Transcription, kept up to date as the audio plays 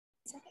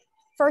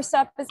First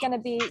up is going to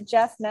be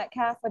Jeff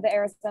Metcalf with the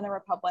Arizona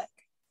Republic.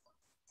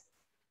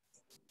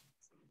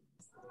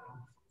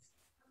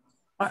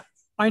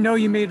 I know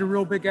you made a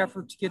real big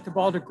effort to get the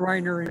ball to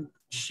Griner, and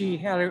she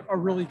had a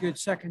really good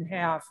second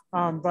half.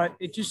 But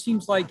it just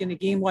seems like in a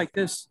game like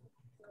this,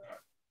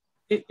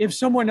 if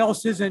someone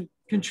else isn't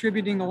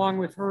contributing along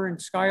with her and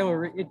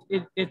Skylar,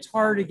 it's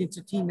hard against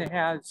a team that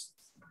has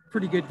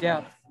pretty good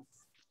depth.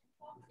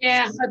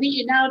 Yeah, I think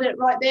you nailed it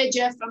right there,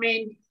 Jeff. I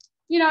mean,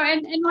 you know,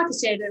 and like I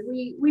said,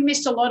 we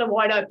missed a lot of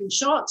wide open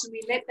shots and we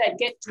let that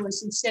get to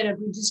us instead of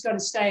we just got to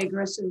stay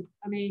aggressive.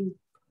 I mean,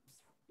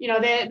 you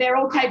know, they're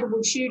all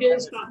capable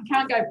shooters, but we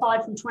can't go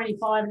 5 from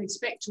 25 and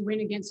expect to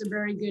win against a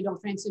very good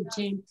offensive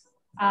team.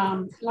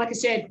 Like I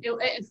said, you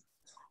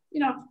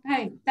know,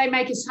 hey, they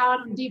make us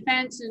hard on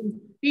defense, and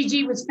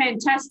BG was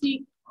fantastic.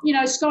 You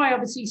know, Sky,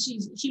 obviously,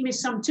 she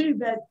missed some too,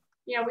 but,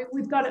 you know,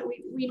 we've got it.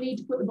 We need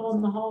to put the ball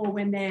in the hole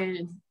when they're,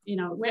 you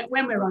know,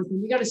 when we're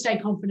open. We got to stay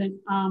confident.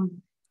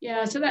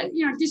 Yeah, so that,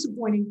 you know,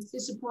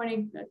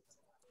 disappointing, but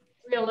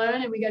we'll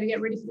learn and we got to get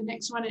ready for the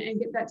next one and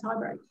get that tie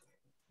break.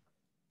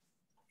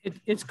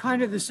 It's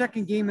kind of the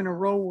second game in a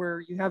row where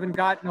you haven't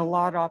gotten a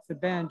lot off the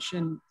bench,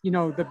 and you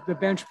know the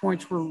bench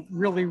points were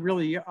really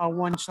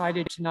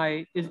one-sided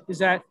tonight. Is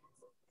that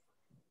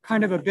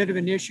kind of a bit of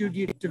an issue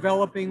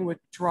developing with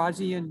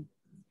Drazi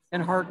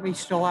and Hartley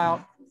still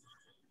out?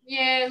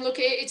 Yeah, look,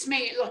 it's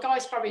me. Look, I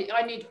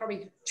need to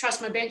probably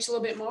trust my bench a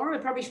little bit more. I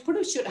probably should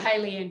have shoot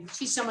Haley in.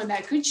 She's someone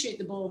that could shoot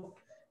the ball.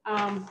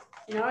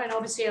 You know, and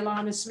obviously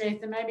Alana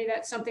Smith, and maybe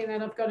that's something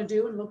that I've got to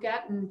do and look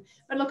at.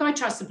 But look, I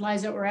trust the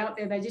players that were out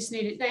there. They just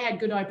needed, they had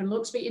good open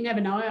looks, but you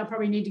never know. I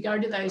probably need to go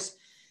to those,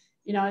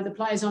 you know, the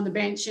players on the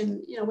bench.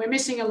 And, you know, we're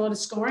missing a lot of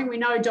scoring. We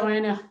know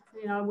Diana,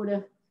 you know,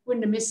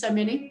 wouldn't have missed so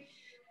many.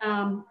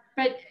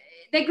 But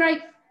they're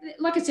great.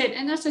 Like I said,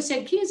 and as I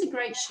said, Kia's a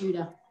great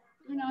shooter,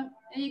 you know,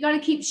 and you got to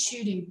keep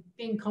shooting,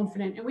 being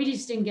confident. And we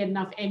just didn't get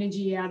enough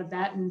energy out of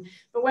that.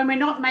 But when we're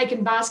not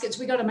making baskets,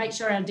 we got to make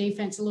sure our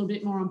defense is a little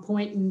bit more on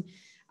point. And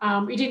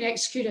we didn't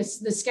execute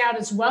the scout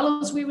as well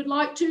as we would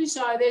like to.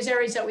 So there's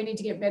areas that we need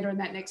to get better in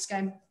that next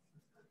game.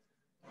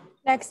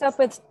 Next up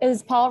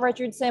is Paul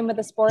Richardson with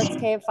the Sports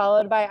Cave,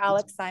 followed by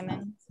Alex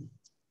Simon.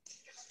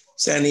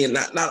 Sandy,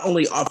 not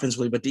only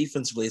offensively, but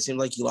defensively, it seemed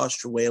like you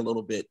lost your way a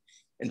little bit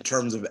in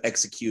terms of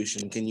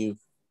execution. Can you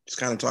just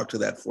kind of talk to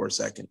that for a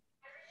second?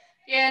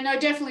 Yeah, no,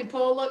 definitely,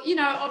 Paul. Look, you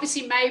know,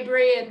 obviously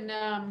Maybury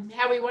and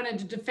how we wanted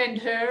to defend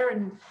her,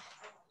 and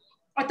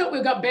I thought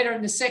we got better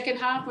in the second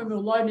half when we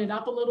were loading it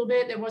up a little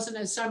bit. There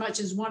wasn't so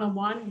much as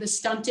one-on-one, the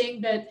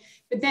stunting, but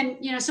then,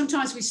 you know,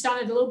 sometimes we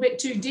stunted a little bit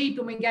too deep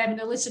and we gave an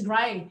Alyssa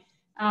Gray,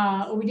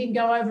 or we didn't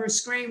go over a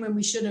screen when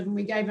we should have, and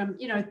we gave them,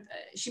 you know,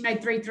 she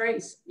made 3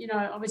 threes. You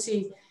know,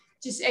 obviously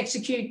just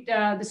execute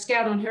the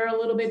scout on her a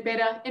little bit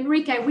better.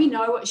 Enrique, we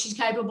know what she's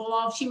capable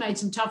of. She made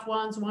some tough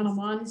ones,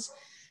 one-on-ones.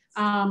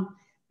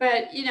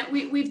 But, you know,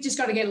 we've just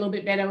got to get a little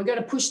bit better. We've got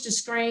to push to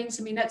screens.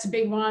 I mean, that's a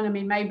big one. I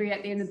mean, Maybury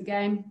at the end of the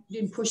game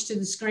didn't push to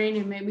the screen,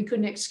 and we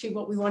couldn't execute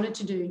what we wanted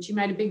to do. And she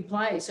made a big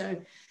play. So, you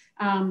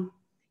know,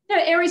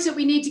 areas that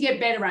we need to get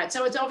better at.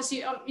 So it's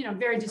obviously, you know,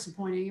 very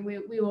disappointing.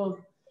 We were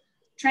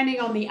trending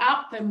on the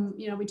up, and,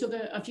 you know, we took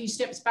a few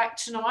steps back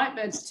tonight,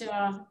 but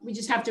we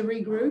just have to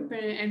regroup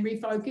and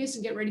refocus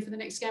and get ready for the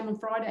next game on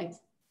Friday.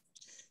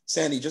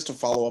 Sandy, just to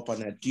follow up on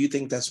that, do you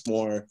think that's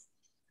more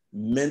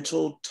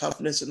mental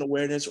toughness and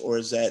awareness, or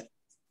is that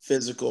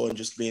physical and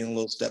just being a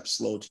little step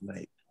slow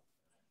tonight?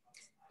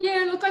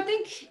 Yeah, look, I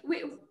think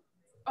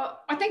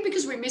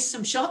because we missed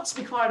some shots, to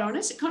be quite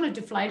honest, it kind of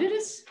deflated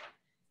us.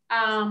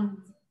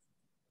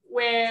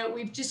 Where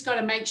we've just got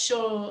to make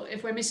sure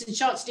if we're missing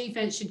shots,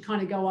 defense should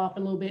kind of go up a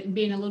little bit and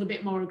being a little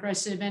bit more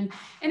aggressive. And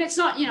it's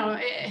not, you know,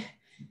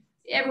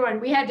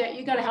 everyone,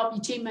 you got to help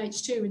your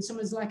teammates too. And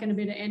someone's lacking a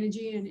bit of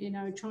energy and, you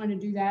know, trying to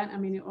do that. I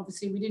mean,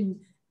 obviously we didn't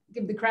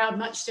give the crowd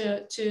much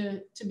to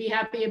be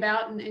happy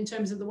about in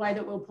terms of the way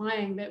that we're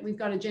playing, but we've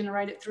got to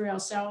generate it through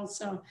ourselves.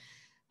 So,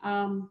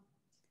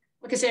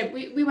 like I said,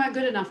 we weren't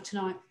good enough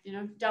tonight. You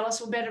know, Dallas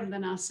were better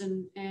than us,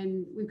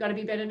 and we've got to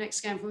be better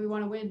next game if we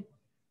want to win.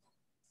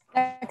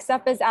 Next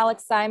up is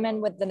Alex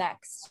Simon with the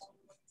next.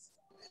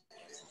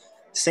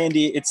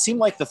 Sandy, it seemed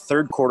like the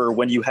third quarter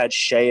when you had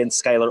Shea and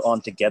Skylar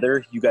on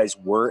together, you guys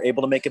were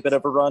able to make a bit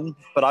of a run,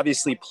 but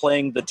obviously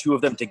playing the two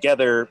of them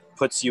together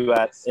puts you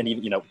at an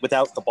even, you know,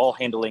 without the ball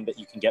handling that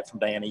you can get from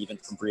Diana, even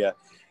from Bria.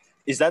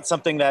 Is that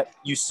something that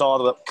you saw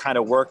that kind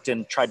of worked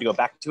and tried to go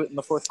back to it in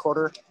the fourth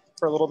quarter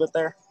for a little bit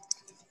there?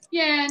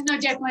 Yeah, no,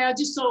 definitely. I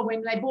just saw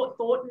when they brought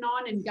Thornton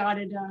on and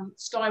guarded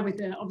Sky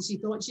with obviously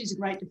Thornton, she's a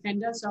great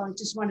defender. So I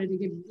just wanted to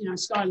give, you know,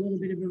 Sky a little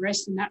bit of a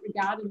rest in that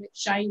regard and let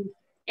Shea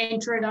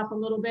enter it up a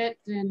little bit.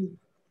 And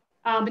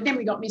but then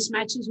we got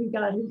mismatches. We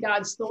got who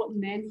guards Thornton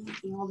then,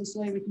 you know,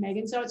 obviously with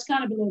Megan. So it's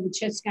kind of a little bit of a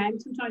chess game.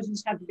 Sometimes you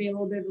just have to be a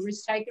little bit of a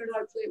risk taker, and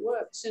hopefully it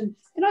works. And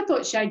I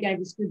thought Shea gave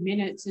us good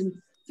minutes, and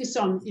just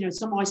on, you know,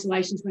 some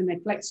isolations when they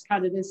flex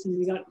cutted us and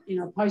we got, you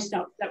know, post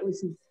up, that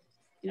was,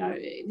 you know,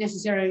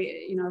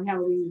 necessary, you know, how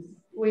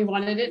we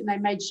wanted it, and they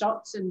made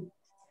shots. And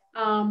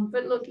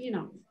But look, you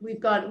know,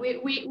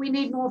 we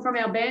need more from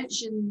our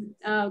bench, and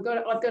I've got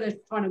to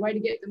find a way to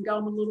get them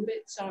going a little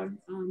bit. So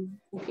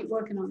we'll keep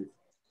working on it.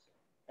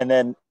 And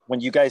then when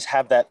you guys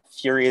have that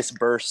furious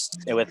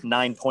burst with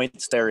 9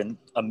 points there in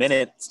a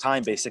minute's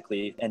time,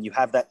 basically, and you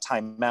have that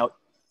timeout,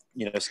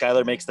 you know,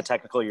 Skylar makes the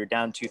technical, you're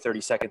down 30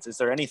 seconds. Is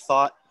there any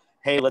thought,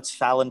 hey, let's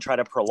foul and try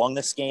to prolong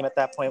this game at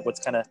that point? What's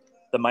kind of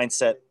the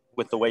mindset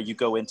with the way you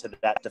go into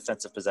that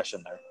defensive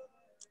possession there?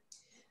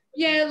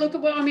 Yeah, look,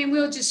 well, I mean,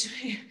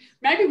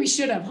 maybe we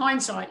should have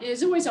hindsight.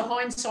 There's always a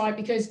hindsight,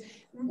 because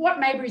what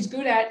Mabry's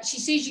good at, she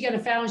sees you're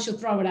going to foul and she'll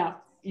throw it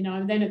up, you know,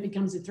 and then it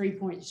becomes a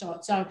 3-point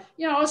shot. So,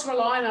 you know, I was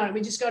relying on it.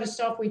 We just got to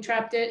stop. We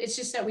trapped it. It's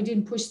just that we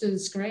didn't push to the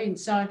screen.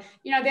 So,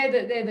 you know,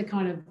 they're the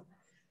kind of,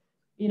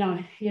 you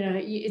know,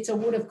 it's a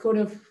would have, could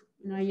have,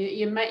 you know,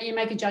 you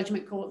make a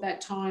judgment call at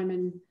that time.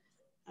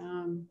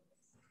 And,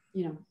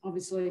 you know,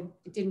 obviously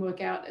it didn't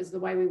work out as the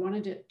way we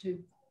wanted it to.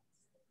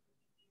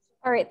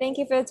 All right. Thank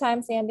you for the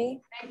time,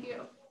 Sandy. Thank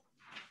you.